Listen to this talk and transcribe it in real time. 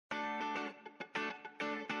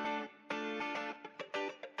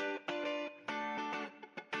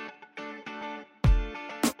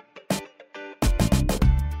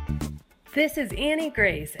This is Annie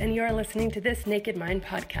Grace, and you are listening to This Naked Mind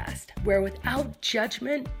podcast, where without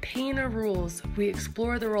judgment, pain, or rules, we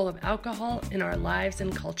explore the role of alcohol in our lives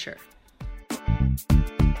and culture.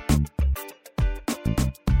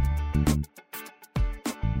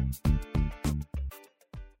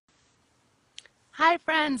 Hi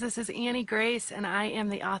friends, this is Annie Grace, and I am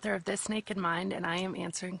the author of This Naked Mind, and I am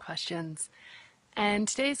answering questions. And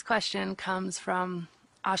today's question comes from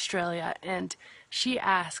Australia, and she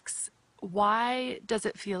asks, why does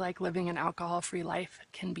it feel like living an alcohol-free life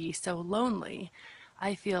can be so lonely?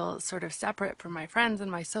 I feel sort of separate from my friends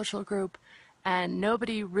and my social group, and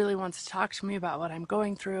nobody really wants to talk to me about what I'm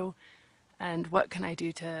going through, and what can I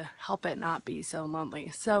do to help it not be so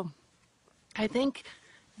lonely? So I think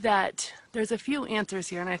that there's a few answers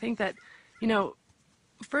here, and I think that,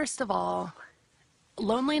 first of all,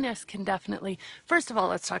 loneliness can definitely, first of all,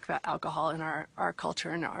 let's talk about alcohol in our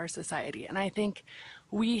culture and our society. And I think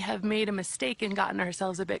we have made a mistake and gotten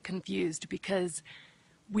ourselves a bit confused because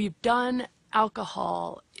we've done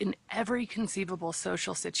alcohol in every conceivable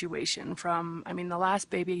social situation. The last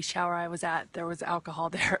baby shower I was at, there was alcohol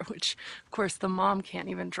there, which of course the mom can't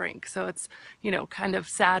even drink. So it's, kind of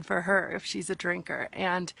sad for her if she's a drinker.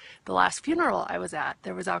 And the last funeral I was at,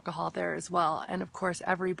 there was alcohol there as well. And of course,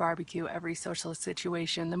 every barbecue, every social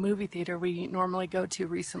situation, the movie theater we normally go to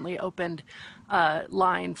recently opened a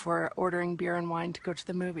line for ordering beer and wine to go to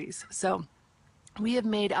the movies. So we have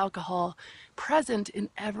made alcohol present in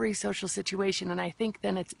every social situation, and I think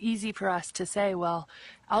then it's easy for us to say, well,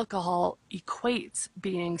 alcohol equates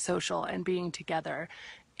being social and being together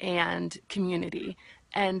and community,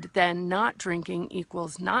 and then not drinking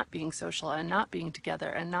equals not being social and not being together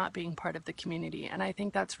and not being part of the community. And I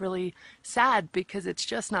think that's really sad because it's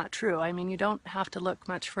just not true. You don't have to look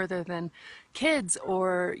much further than kids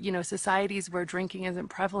or, societies where drinking isn't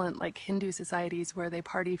prevalent, like Hindu societies where they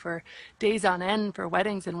party for days on end for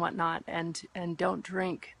weddings and whatnot and don't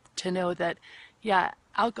drink, to know that, yeah,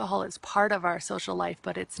 alcohol is part of our social life,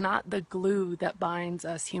 but it's not the glue that binds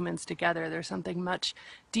us humans together. There's something much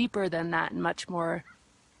deeper than that and much more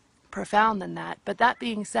profound than that. But that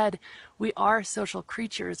being said, we are social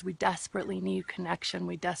creatures. We desperately need connection.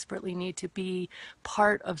 We desperately need to be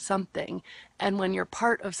part of something. And when you're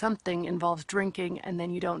part of something involves drinking and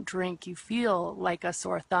then you don't drink, you feel like a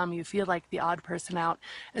sore thumb. You feel like the odd person out,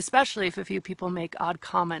 especially if a few people make odd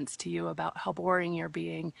comments to you about how boring you're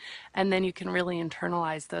being. And then you can really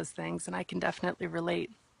internalize those things. And I can definitely relate.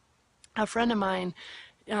 A friend of mine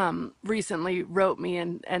recently wrote me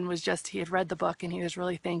and he had read the book and he was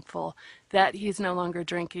really thankful that he's no longer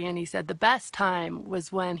drinking. And he said the best time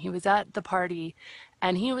was when he was at the party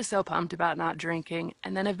and he was so pumped about not drinking.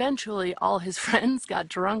 And then eventually all his friends got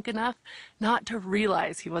drunk enough not to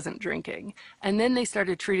realize he wasn't drinking. And then they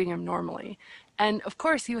started treating him normally. And of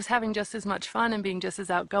course he was having just as much fun and being just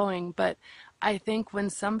as outgoing. But I think when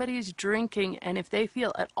somebody's drinking and if they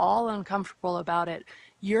feel at all uncomfortable about it,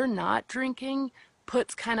 you're not drinking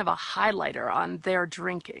puts kind of a highlighter on their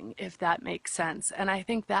drinking, if that makes sense. And I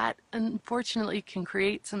think that unfortunately can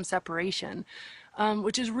create some separation,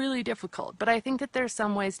 which is really difficult. But I think that there's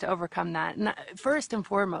some ways to overcome that. And first and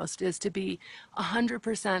foremost is to be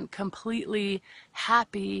 100% completely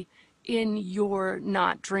happy in your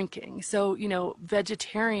not drinking. So,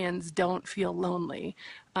 vegetarians don't feel lonely.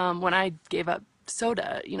 When I gave up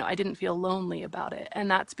soda, I didn't feel lonely about it. And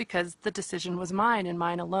that's because the decision was mine and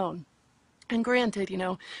mine alone. And granted,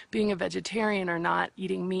 being a vegetarian or not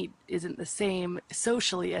eating meat isn't the same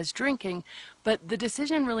socially as drinking, but the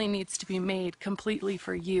decision really needs to be made completely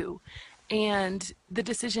for you. And the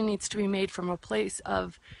decision needs to be made from a place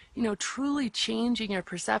of, truly changing your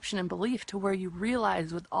perception and belief to where you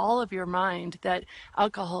realize with all of your mind that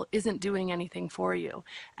alcohol isn't doing anything for you.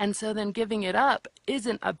 And so then giving it up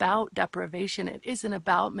isn't about deprivation. It isn't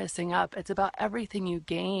about missing up. It's about everything you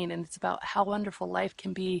gain. And it's about how wonderful life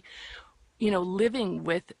can be, living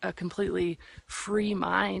with a completely free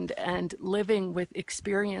mind and living with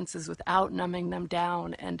experiences without numbing them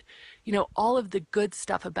down and, all of the good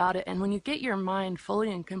stuff about it. And when you get your mind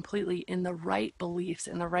fully and completely in the right beliefs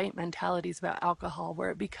and the right mentalities about alcohol, where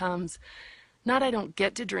it becomes not I don't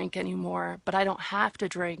get to drink anymore, but I don't have to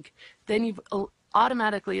drink, then you've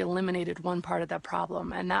automatically eliminated one part of that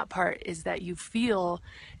problem. And that part is that you feel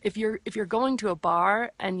if you're going to a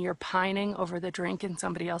bar and you're pining over the drink in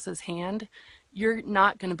somebody else's hand, you're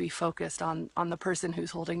not going to be focused on the person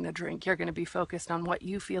who's holding the drink. You're going to be focused on what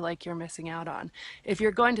you feel like you're missing out on. If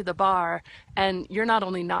you're going to the bar and you're not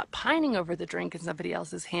only not pining over the drink in somebody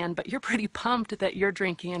else's hand, but you're pretty pumped that you're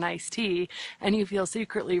drinking an iced tea and you feel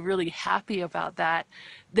secretly really happy about that,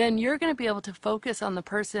 then you're going to be able to focus on the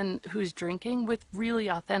person who's drinking with really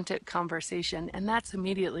authentic conversation, and that's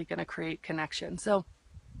immediately going to create connection. So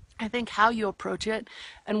I think how you approach it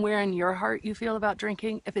and where in your heart you feel about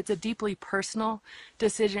drinking, if it's a deeply personal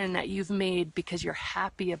decision that you've made because you're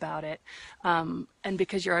happy about it, and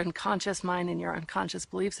because your unconscious mind and your unconscious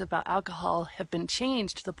beliefs about alcohol have been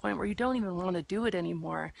changed to the point where you don't even want to do it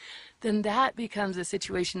anymore, then that becomes a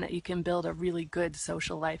situation that you can build a really good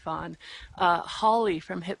social life on. Holly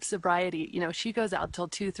from Hip Sobriety, she goes out till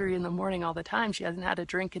 2, 3 in the morning all the time. She hasn't had a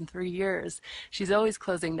drink in 3 years. She's always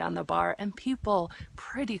closing down the bar, and people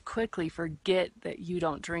pretty quickly forget that you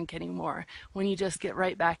don't drink anymore when you just get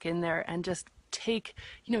right back in there and just take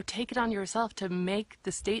it on yourself to make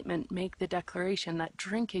the statement, make the declaration that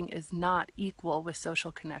drinking is not equal with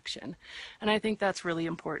social connection. And I think that's really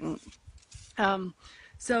important.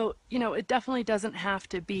 So, it definitely doesn't have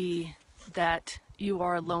to be that you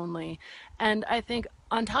are lonely. And I think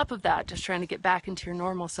on top of that, just trying to get back into your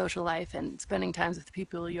normal social life and spending time with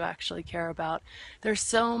people you actually care about. There's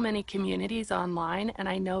so many communities online, and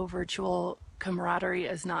I know virtual camaraderie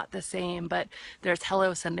is not the same, but there's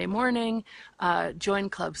Hello Sunday Morning, join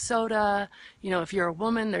Club Soda. If you're a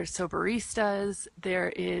woman, there's Soberistas.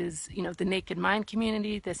 There is, the Naked Mind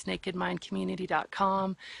community,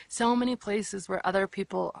 thisnakedmindcommunity.com. So many places where other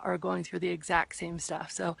people are going through the exact same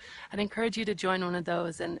stuff. So I'd encourage you to join one of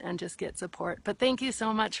those and just get support. But thank you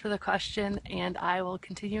so much for the question, and I will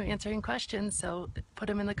continue answering questions. So put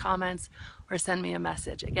them in the comments or send me a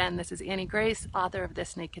message. Again, this is Annie Grace, author of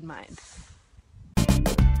This Naked Mind.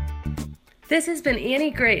 This has been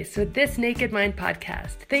Annie Grace with This Naked Mind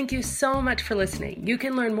podcast. Thank you so much for listening. You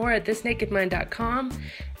can learn more at thisnakedmind.com.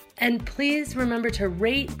 And please remember to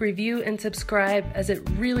rate, review, and subscribe, as it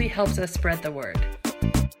really helps us spread the word.